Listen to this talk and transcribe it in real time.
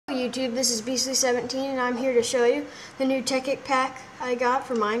YouTube, this is Beastly17 and I'm here to show you the new Tech Kit pack I got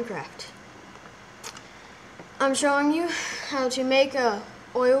for Minecraft. I'm showing you how to make a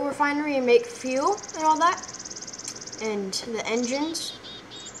oil refinery and make fuel and all that, and the engines,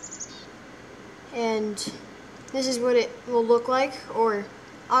 and this is what it will look like, or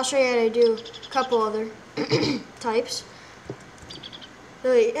I'll show you how to do a couple other types.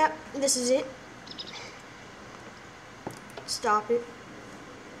 So yep, this is it. Stop it,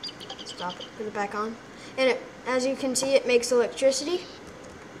 put it back on. And as you can see, it makes electricity.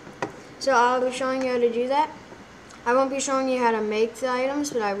 So I'll be showing you how to do that. I won't be showing you how to make the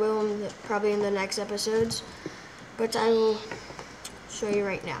items, but I will probably in the next episodes. But I will show you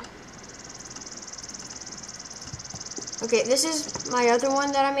right now. Okay, this is my other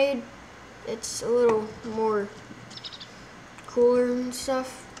one that I made. It's a little more cooler and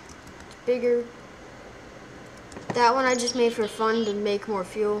stuff. It's bigger. That one I just made for fun to make more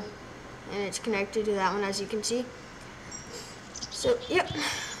fuel, and it's connected to that one, as you can see. So, yep,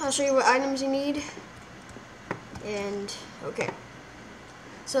 I'll show you what items you need. And, okay.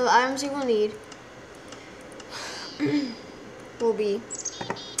 So the items you will need will be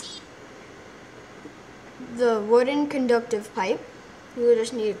the wooden conductive pipe. You will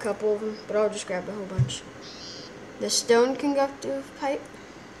just need a couple of them, but I'll just grab a whole bunch. The stone conductive pipe.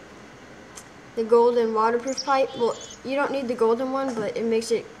 The golden waterproof pipe. Well, you don't need the golden one, but it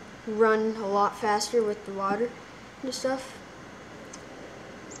makes it run a lot faster with the water and stuff.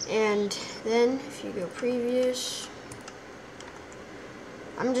 And then, if you go previous,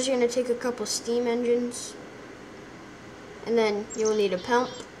 I'm just going to take a couple steam engines. And then you'll need a pump,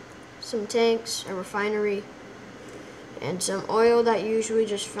 some tanks, a refinery, and some oil that you usually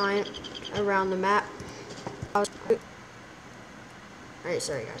just find around the map. Alright,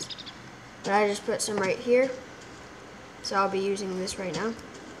 sorry guys. But I just put some right here. So I'll be using this right now.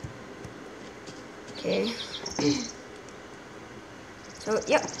 Okay. So,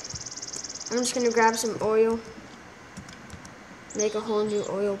 yep. I'm just going to grab some oil. Make a whole new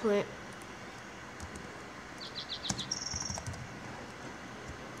oil plant.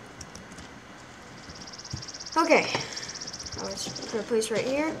 Okay. I'll just put a place right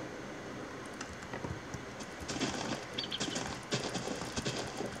here.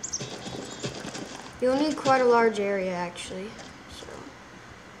 You'll need quite a large area, actually. So,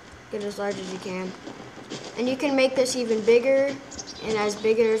 get as large as you can. And you can make this even bigger and as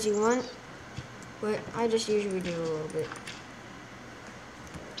big as you want, but I just usually do a little bit.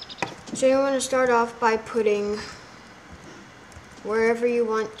 So you want to start off by putting wherever you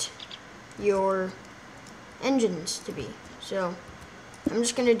want your engines to be. So I'm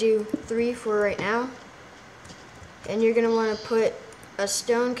just going to do 3 for right now. And you're going to want to put a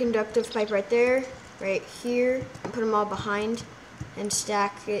stone conductive pipe right there, right here, and put them all behind and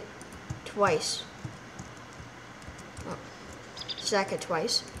stack it twice. Stack it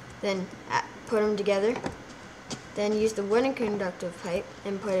twice, then put them together, then use the wooden conductive pipe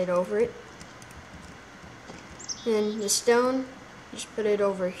and put it over it. Then the stone, just put it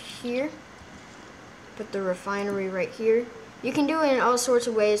over here, put the refinery right here. You can do it in all sorts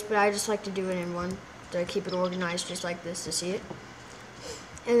of ways, but I just like to do it in one to keep it organized just like this to see it.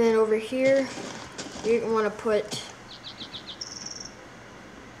 And then over here, you're gonna want to put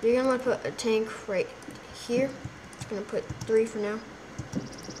a tank right here. I'm going to put 3 for now.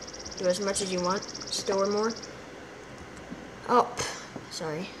 Do as much as you want. Store more. Oh,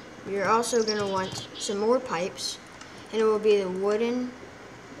 sorry. You're also going to want some more pipes. And it will be the wooden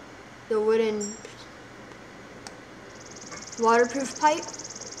waterproof pipe.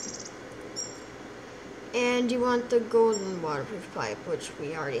 And you want the golden waterproof pipe, which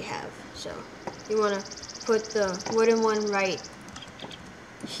we already have. So you want to put the wooden one right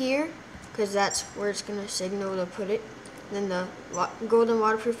here, because that's where it's going to signal to put it. Then the golden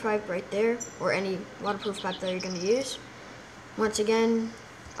waterproof pipe right there, or any waterproof pipe that you're going to use. Once again,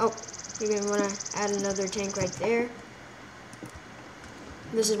 oh, you're going to want to add another tank right there.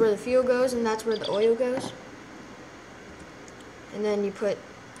 This is where the fuel goes, and that's where the oil goes. And then you put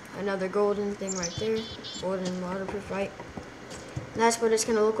another golden thing right there, golden waterproof pipe. And that's what it's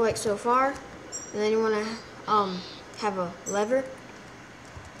going to look like so far. And then you want to have a lever.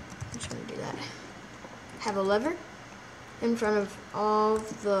 I'm just going to do that. Have a lever in front of all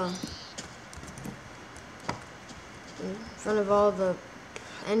the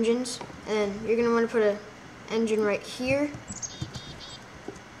engines, and you're going to want to put an engine right here,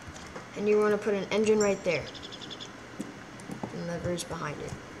 and you want to put an engine right there, and levers behind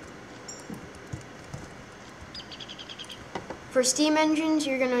it. For steam engines,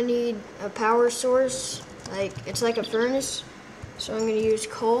 you're going to need a power source, it's like a furnace. So I'm going to use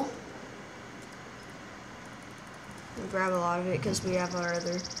coal. We'll grab a lot of it because we have our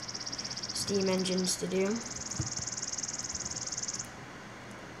other steam engines to do.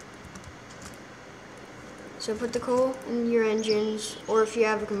 So put the coal in your engines, or if you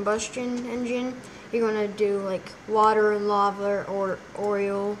have a combustion engine, you're going to do like water and lava or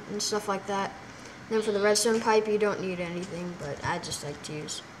oil and stuff like that. And then for the redstone pipe, you don't need anything, but I just like to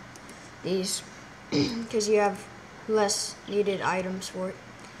use these because you have less needed items for it.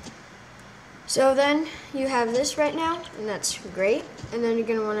 So then you have this right now, and that's great. And then you're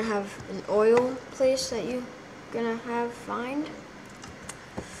going to want to have an oil place that you're going to find.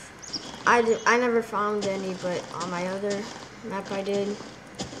 I never found any, but on my other map I did.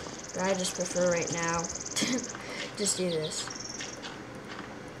 But I just prefer right now just do this.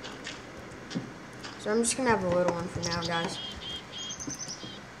 So I'm just gonna have a little one for now, guys.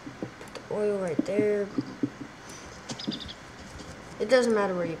 Put the oil right there. It doesn't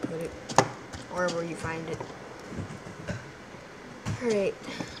matter where you put it or where you find it. Alright,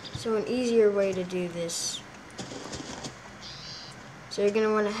 so an easier way to do this. So you're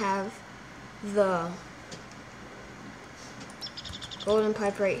gonna want to have the golden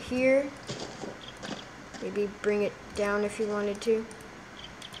pipe right here. Maybe bring it down if you wanted to.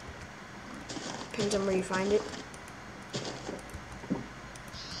 Depends on where you find it.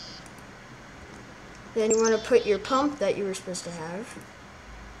 Then you want to put your pump that you were supposed to have.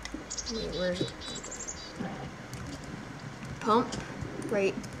 Wait, where is it? Pump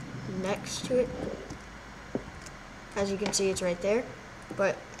right next to it. As you can see, it's right there.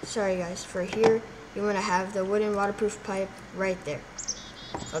 But sorry guys, for here you want to have the wooden waterproof pipe right there.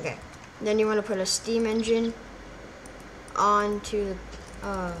 Okay, then you want to put a steam engine onto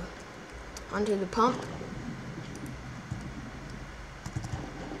the pump.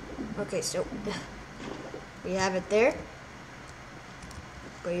 Okay, so we have it there,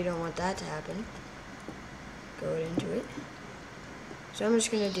 but you don't want that to happen. Go into it. So I'm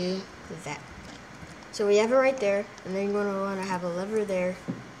just gonna do that. So we have it right there, and then you're going to want to have a lever there,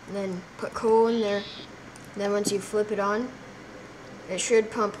 and then put coal in there. And then once you flip it on, it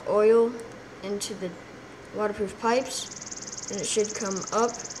should pump oil into the waterproof pipes, and it should come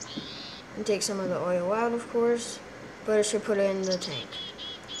up and take some of the oil out, of course, but it should put it in the tank.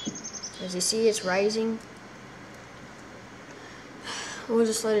 As you see, it's rising. We'll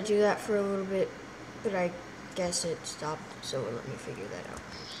just let it do that for a little bit, but I guess it stopped, so let me figure that out.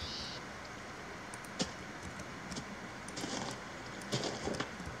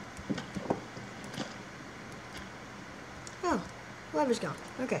 Oh, lever's gone.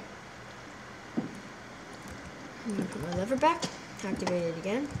 Okay. I'm gonna put my lever back, activate it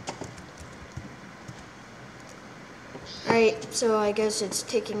again. Alright, so I guess it's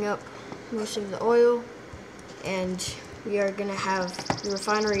taking up most of the oil, and we are gonna have the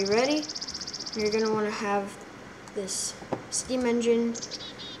refinery ready. You're gonna want to have this steam engine,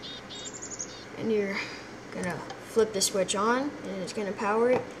 and you're gonna flip the switch on, and it's gonna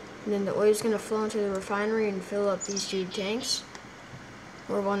power it. And then the oil is going to flow into the refinery and fill up these two tanks,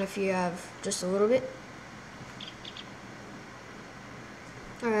 or one if you have just a little bit.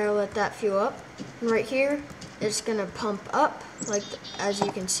 Alright, I'll let that fuel up. And right here, it's going to pump up, like as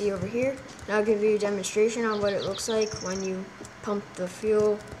you can see over here. And I'll give you a demonstration on what it looks like when you pump the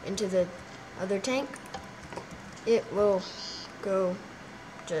fuel into the other tank. It will go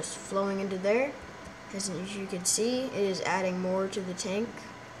just flowing into there. As you can see, it is adding more to the tank.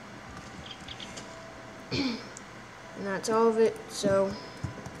 And that's all of it. So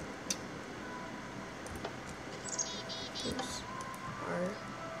these are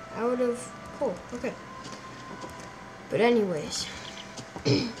out of coal. Okay. But anyways,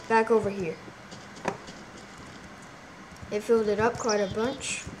 back over here. It filled it up quite a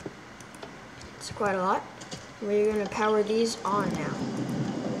bunch. It's quite a lot. We're going to power these on now.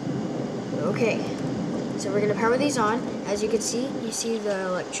 Okay. So we're going to power these on. As you can see, you see the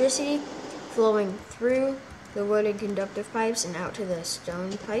electricity flowing through the wooden conductive pipes and out to the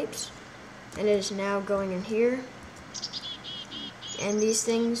stone pipes. And it is now going in here. And these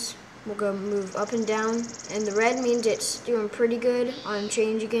things will go move up and down. And the red means it's doing pretty good on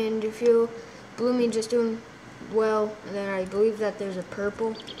changing it into fuel. Blue means it's doing well. And then I believe that there's a purple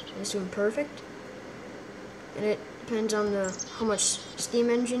and it's doing perfect. And it depends on how much steam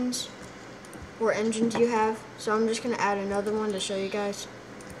engines or engines you have. So I'm just going to add another one to show you guys.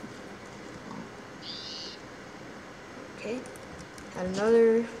 Okay, add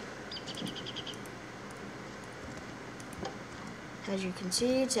another. As you can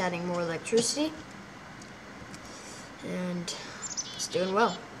see, it's adding more electricity, and it's doing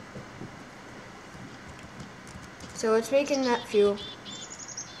well. So it's making that fuel.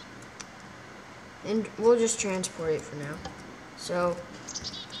 And we'll just transport it for now. So,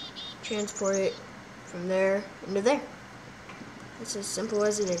 transport it from there into there. It's as simple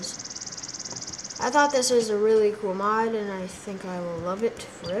as it is. I thought this was a really cool mod, and I think I will love it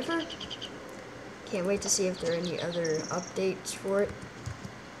forever. Can't wait to see if there are any other updates for it.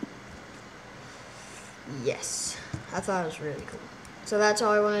 Yes, I thought it was really cool. So that's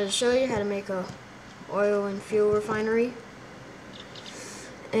all I wanted to show you, how to make a oil and fuel refinery.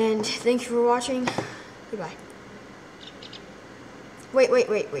 And thank you for watching. Goodbye.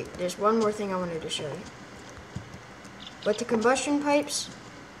 Wait. There's one more thing I wanted to show you. With the combustion pipes,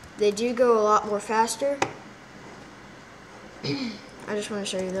 they do go a lot more faster. I just want to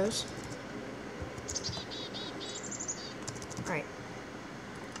show you those. Alright.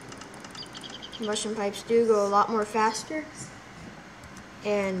 Combustion pipes do go a lot more faster.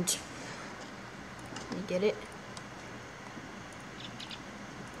 And let me get it.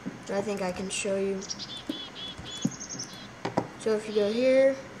 But I think I can show you. So if you go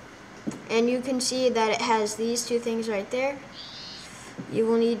here, and you can see that it has these two things right there. You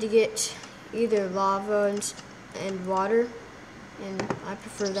will need to get either lava and water, and I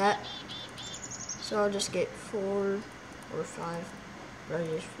prefer that. So I'll just get 4 or 5, but I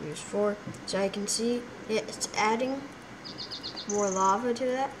just use 4. So I can see it's adding more lava to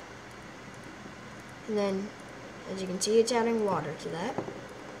that. And then, as you can see, it's adding water to that.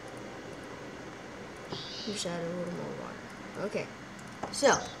 Just add a little more water. Okay,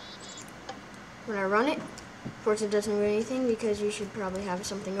 so when I run it, of course it doesn't do anything because you should probably have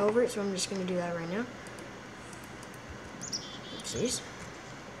something over it, so I'm just going to do that right now. Oopsies.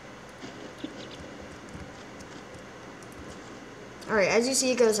 Alright, as you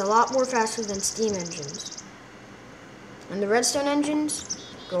see, it goes a lot more faster than steam engines. And the redstone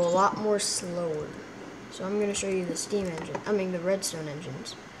engines go a lot more slower. So I'm going to show you the the redstone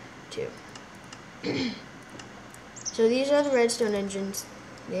engines too. So these are the redstone engines.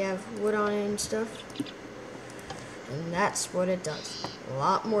 They have wood on it and stuff. And that's what it does. A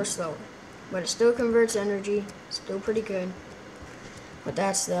lot more slower. But it still converts energy. Still pretty good. But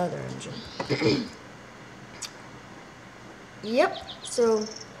that's the other engine. Yep. So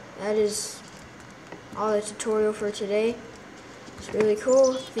that is all the tutorial for today. It's really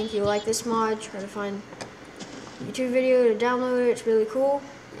cool. I think you like this mod. Try to find a YouTube video to download it. It's really cool.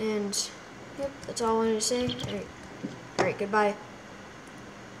 And yep, that's all I wanted to say. Alright, goodbye.